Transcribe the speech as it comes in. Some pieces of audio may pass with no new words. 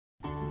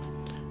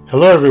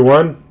Hello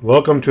everyone,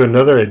 welcome to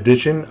another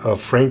edition of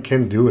Frank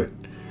Can Do It.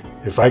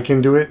 If I can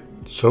do it,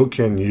 so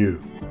can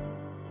you.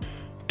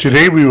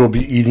 Today we will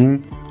be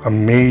eating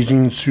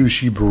amazing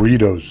sushi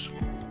burritos.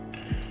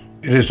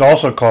 It is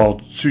also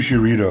called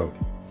Sushirrito.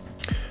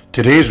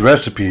 Today's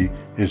recipe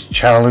is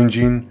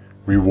challenging,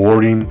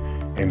 rewarding,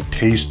 and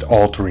taste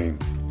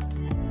altering.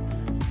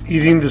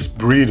 Eating this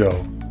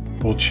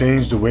burrito will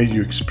change the way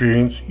you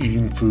experience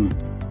eating food.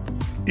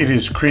 It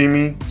is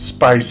creamy,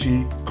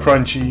 spicy,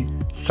 crunchy,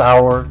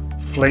 sour,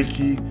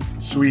 flaky,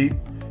 sweet,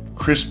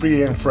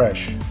 crispy, and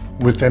fresh,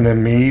 with an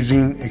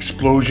amazing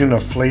explosion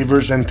of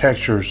flavors and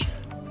textures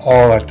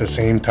all at the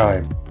same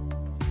time.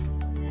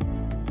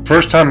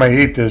 First time I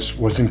ate this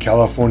was in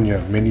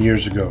California many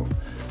years ago.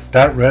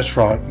 That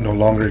restaurant no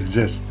longer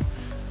exists.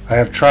 I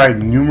have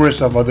tried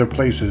numerous of other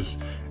places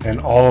and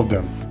all of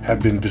them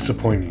have been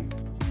disappointing.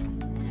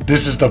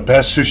 This is the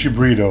best sushi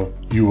burrito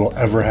you will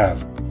ever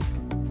have,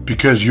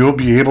 because you'll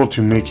be able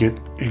to make it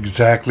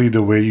exactly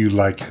the way you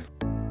like it.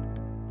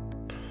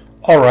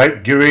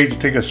 Alright, get ready to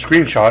take a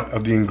screenshot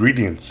of the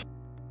ingredients.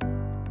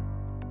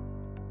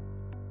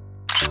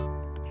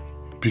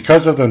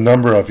 Because of the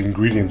number of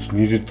ingredients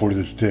needed for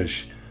this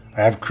dish,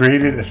 I have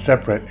created a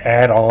separate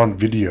add-on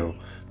video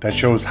that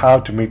shows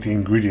how to make the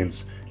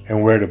ingredients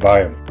and where to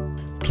buy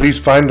them. Please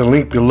find the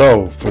link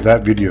below for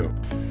that video.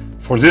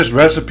 For this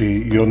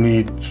recipe, you'll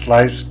need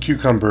sliced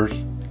cucumbers,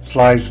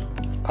 sliced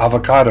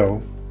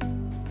avocado,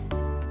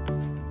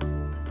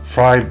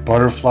 fried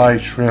butterfly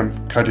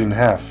shrimp cut in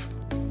half,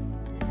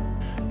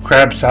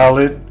 crab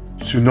salad,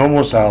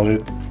 sunomo salad,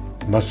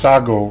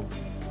 masago,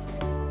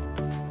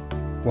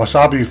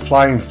 wasabi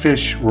flying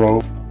fish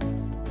roe,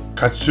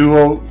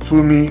 katsuo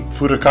fumi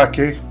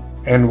furikake,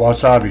 and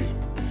wasabi,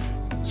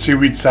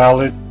 seaweed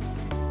salad,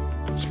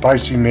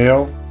 spicy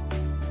mayo,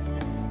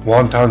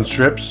 wonton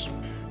strips,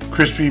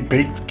 crispy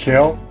baked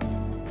kale,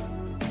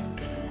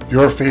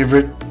 your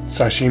favorite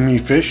sashimi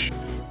fish.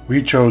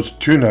 We chose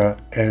tuna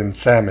and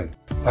salmon.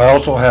 I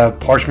also have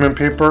parchment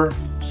paper,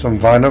 some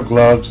vinyl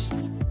gloves,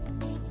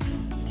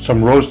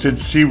 some roasted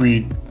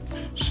seaweed,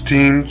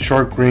 steamed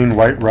short grain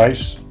white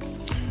rice,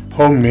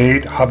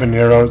 homemade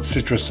habanero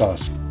citrus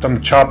sauce, some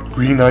chopped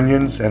green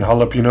onions and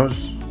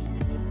jalapenos,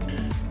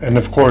 and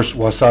of course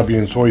wasabi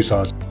and soy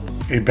sauce,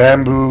 a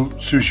bamboo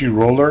sushi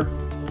roller,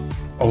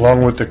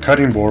 along with the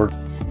cutting board,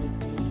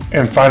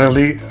 and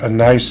finally a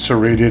nice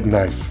serrated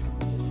knife.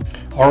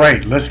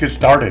 Alright, let's get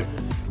started.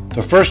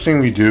 The first thing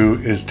we do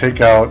is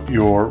take out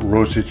your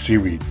roasted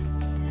seaweed.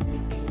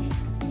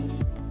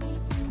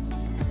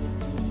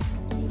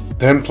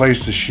 Then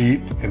place the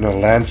sheet in a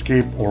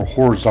landscape or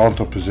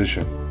horizontal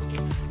position.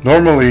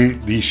 Normally,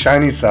 the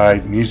shiny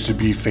side needs to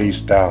be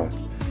face down,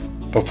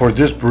 but for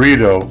this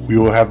burrito, we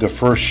will have the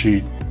first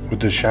sheet with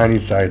the shiny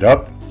side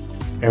up,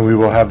 and we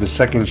will have the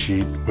second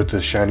sheet with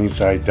the shiny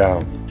side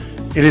down.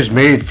 It is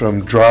made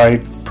from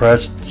dried,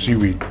 pressed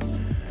seaweed.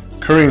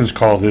 Koreans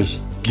call this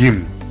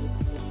gim.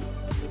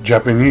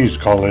 Japanese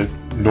call it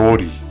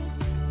nori.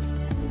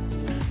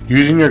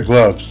 Using your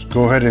gloves,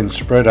 go ahead and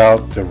spread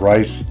out the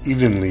rice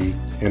evenly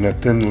in a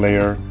thin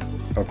layer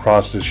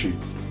across the sheet.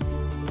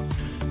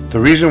 The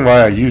reason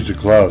why I use the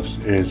gloves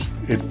is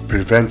it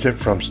prevents it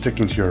from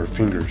sticking to your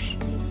fingers.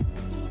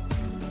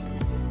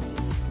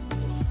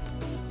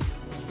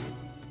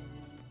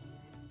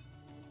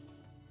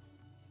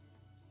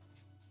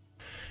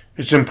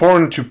 It's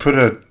important to put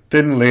a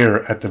thin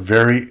layer at the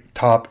very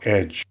top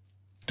edge.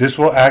 This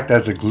will act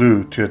as a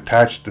glue to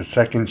attach the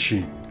second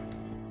sheet.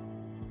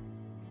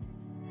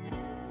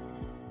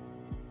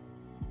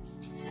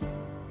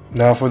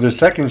 Now for the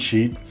second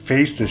sheet,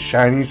 face the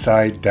shiny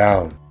side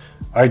down.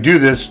 I do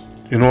this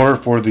in order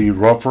for the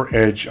rougher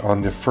edge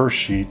on the first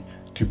sheet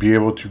to be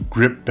able to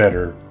grip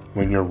better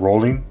when you're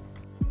rolling,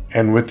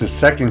 and with the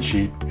second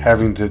sheet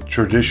having the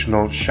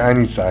traditional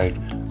shiny side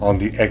on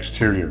the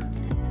exterior.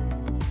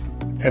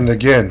 And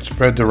again,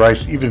 spread the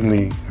rice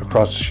evenly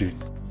across the sheet.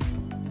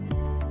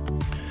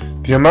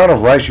 The amount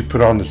of rice you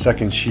put on the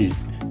second sheet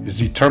is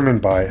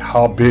determined by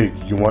how big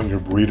you want your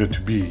burrito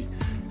to be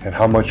and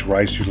how much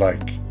rice you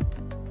like.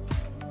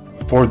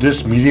 For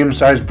this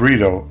medium-sized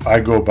burrito, I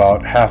go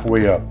about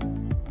halfway up.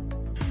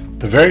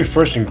 The very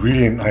first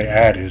ingredient I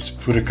add is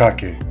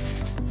furikake.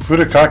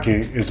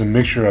 Furikake is a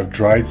mixture of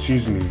dried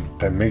seasoning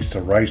that makes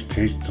the rice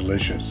taste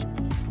delicious.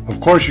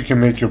 Of course, you can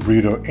make your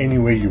burrito any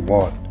way you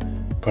want,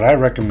 but I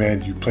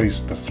recommend you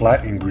place the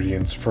flat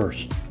ingredients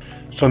first.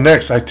 So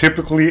next, I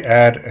typically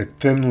add a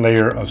thin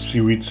layer of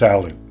seaweed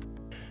salad.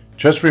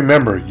 Just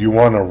remember, you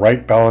want a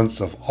right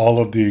balance of all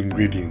of the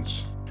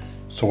ingredients.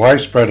 So I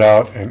spread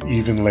out an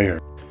even layer.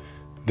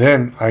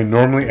 Then I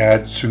normally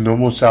add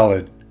sunomo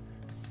salad.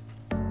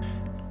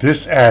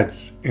 This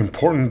adds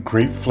important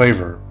grape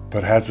flavor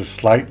but has a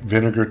slight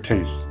vinegar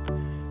taste,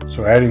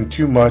 so adding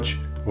too much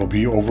will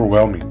be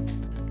overwhelming.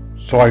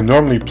 So I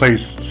normally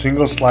place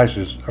single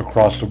slices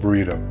across the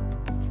burrito.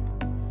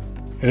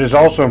 It is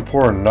also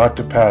important not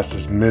to pass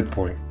this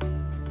midpoint.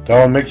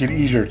 That will make it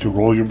easier to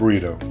roll your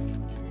burrito.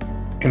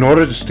 In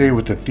order to stay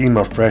with the theme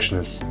of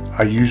freshness,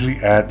 I usually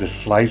add the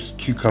sliced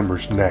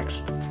cucumbers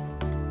next.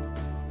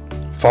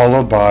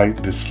 followed by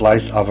the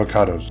sliced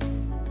avocados.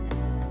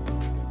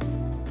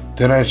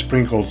 Then I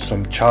sprinkled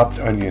some chopped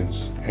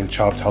onions and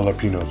chopped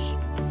jalapenos.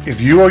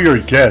 If you or your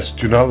guests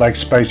do not like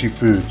spicy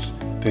foods,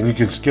 then you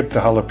can skip the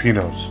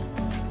jalapenos.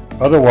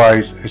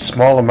 Otherwise, a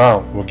small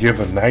amount will give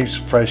a nice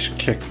fresh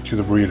kick to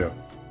the burrito.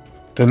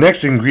 The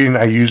next ingredient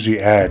I usually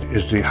add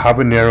is the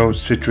habanero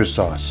citrus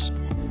sauce.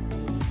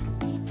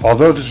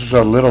 Although this is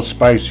a little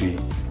spicy,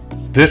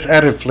 this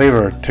added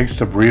flavor takes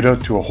the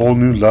burrito to a whole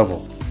new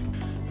level.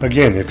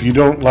 Again, if you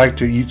don't like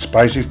to eat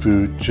spicy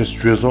food, just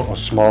drizzle a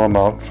small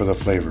amount for the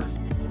flavor.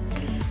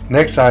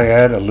 Next, I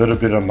add a little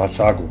bit of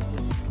masago.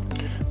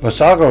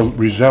 Masago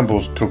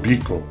resembles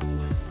tobiko.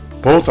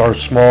 Both are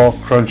small,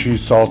 crunchy,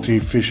 salty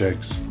fish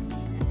eggs.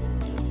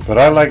 But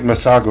I like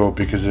masago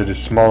because it is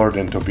smaller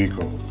than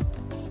tobiko.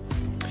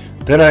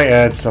 Then I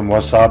add some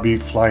wasabi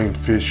flying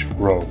fish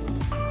roe.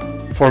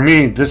 For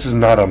me, this is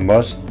not a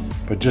must,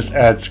 but just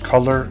adds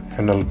color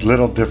and a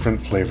little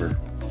different flavor.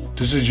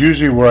 This is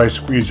usually where I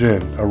squeeze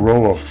in a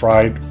row of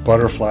fried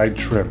butterfly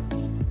shrimp.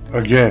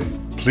 Again,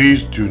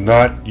 please do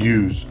not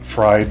use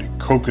fried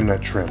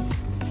coconut shrimp.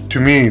 To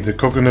me, the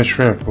coconut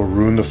shrimp will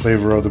ruin the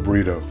flavor of the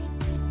burrito.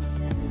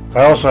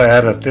 I also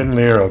add a thin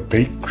layer of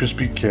baked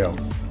crispy kale.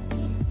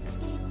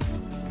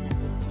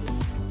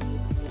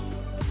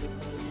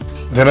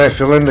 Then I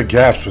fill in the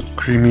gaps with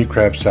creamy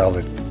crab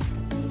salad.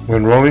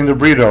 When rolling the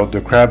burrito,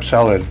 the crab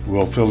salad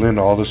will fill in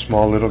all the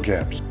small little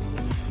gaps.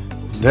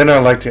 Then I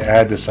like to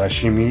add the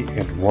sashimi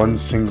in one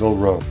single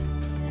row.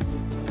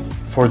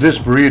 For this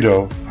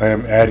burrito, I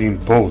am adding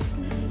both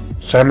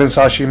salmon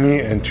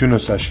sashimi and tuna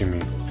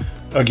sashimi.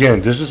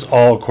 Again, this is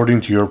all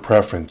according to your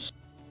preference.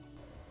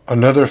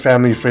 Another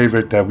family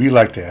favorite that we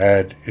like to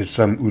add is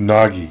some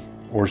unagi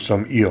or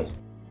some eel.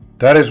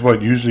 That is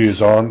what usually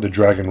is on the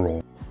dragon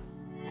roll.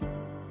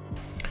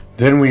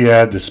 Then we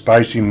add the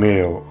spicy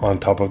mayo on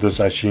top of the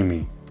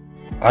sashimi.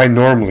 I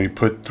normally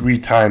put 3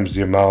 times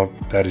the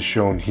amount that is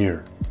shown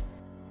here.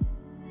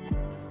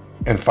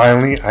 And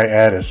finally, I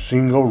add a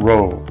single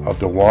row of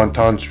the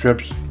wonton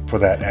strips for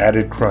that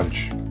added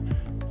crunch.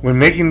 When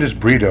making this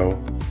burrito,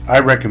 I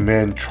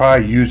recommend try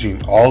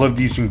using all of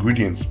these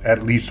ingredients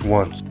at least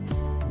once.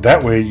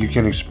 That way you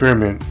can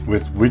experiment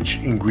with which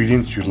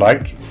ingredients you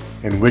like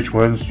and which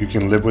ones you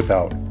can live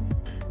without.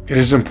 It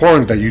is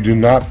important that you do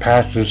not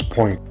pass this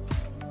point.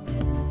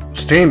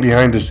 Staying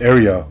behind this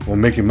area will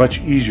make it much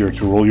easier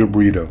to roll your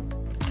burrito.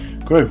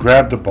 Go ahead,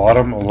 grab the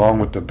bottom along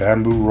with the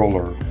bamboo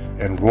roller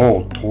and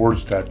roll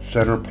towards that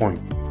center point.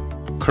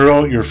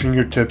 Curl your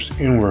fingertips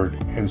inward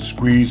and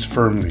squeeze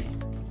firmly.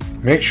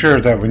 Make sure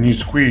that when you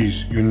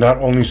squeeze, you not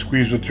only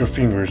squeeze with your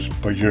fingers,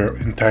 but your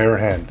entire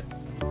hand.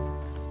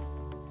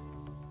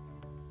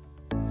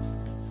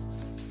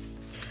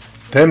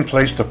 Then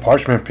place the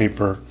parchment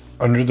paper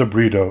under the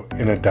burrito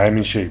in a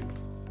diamond shape,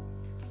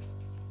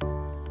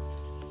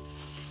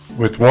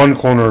 with one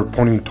corner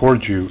pointing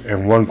towards you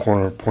and one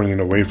corner pointing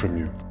away from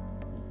you.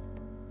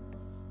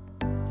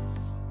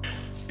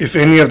 If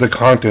any of the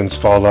contents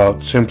fall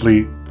out,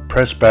 simply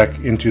press back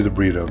into the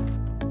burrito.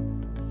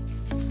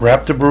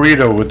 Wrap the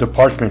burrito with the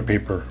parchment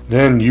paper.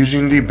 Then,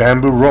 using the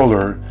bamboo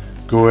roller,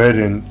 go ahead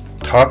and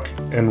tuck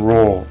and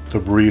roll the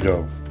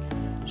burrito.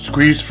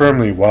 Squeeze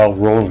firmly while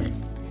rolling.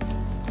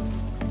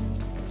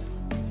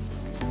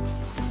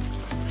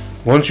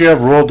 Once you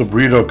have rolled the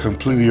burrito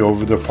completely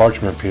over the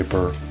parchment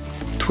paper,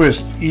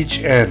 twist each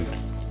end.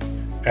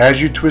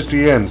 As you twist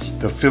the ends,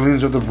 the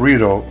fillings of the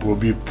burrito will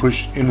be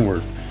pushed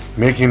inward,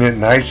 making it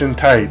nice and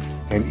tight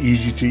and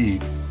easy to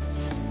eat.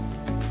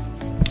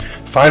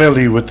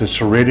 Finally, with the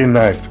serrated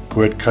knife,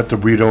 go ahead and cut the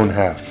burrito in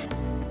half.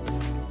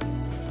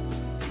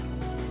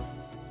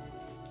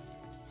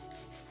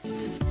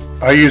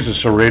 I use a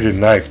serrated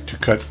knife to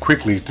cut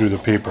quickly through the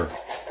paper.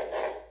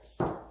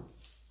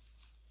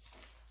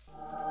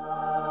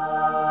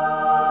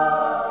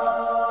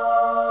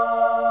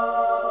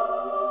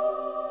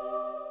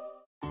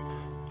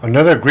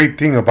 Another great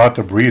thing about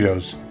the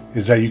burritos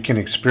is that you can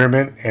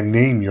experiment and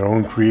name your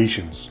own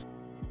creations.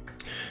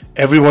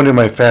 Everyone in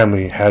my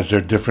family has their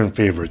different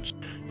favorites.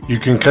 You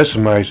can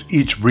customize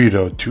each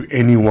burrito to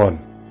any one,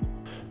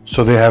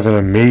 so they have an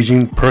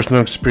amazing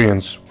personal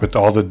experience with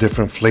all the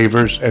different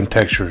flavors and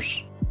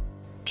textures.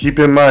 Keep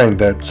in mind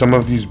that some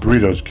of these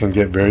burritos can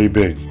get very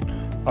big.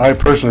 I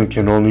personally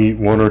can only eat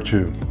 1 or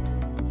 2,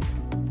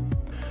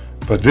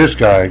 but this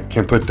guy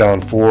can put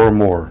down 4 or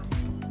more.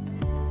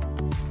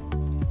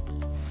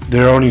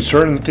 There are only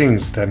certain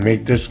things that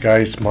make this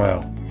guy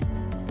smile,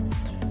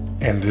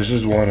 and this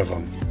is one of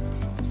them.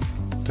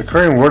 The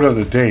Korean word of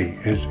the day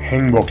is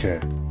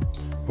행복해,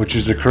 which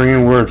is the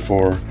Korean word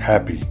for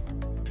happy.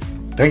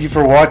 Thank you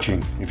for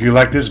watching. If you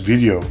like this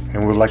video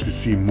and would like to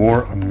see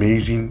more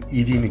amazing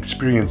eating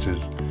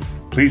experiences,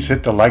 please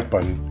hit the like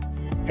button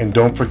and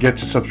don't forget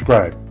to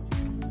subscribe.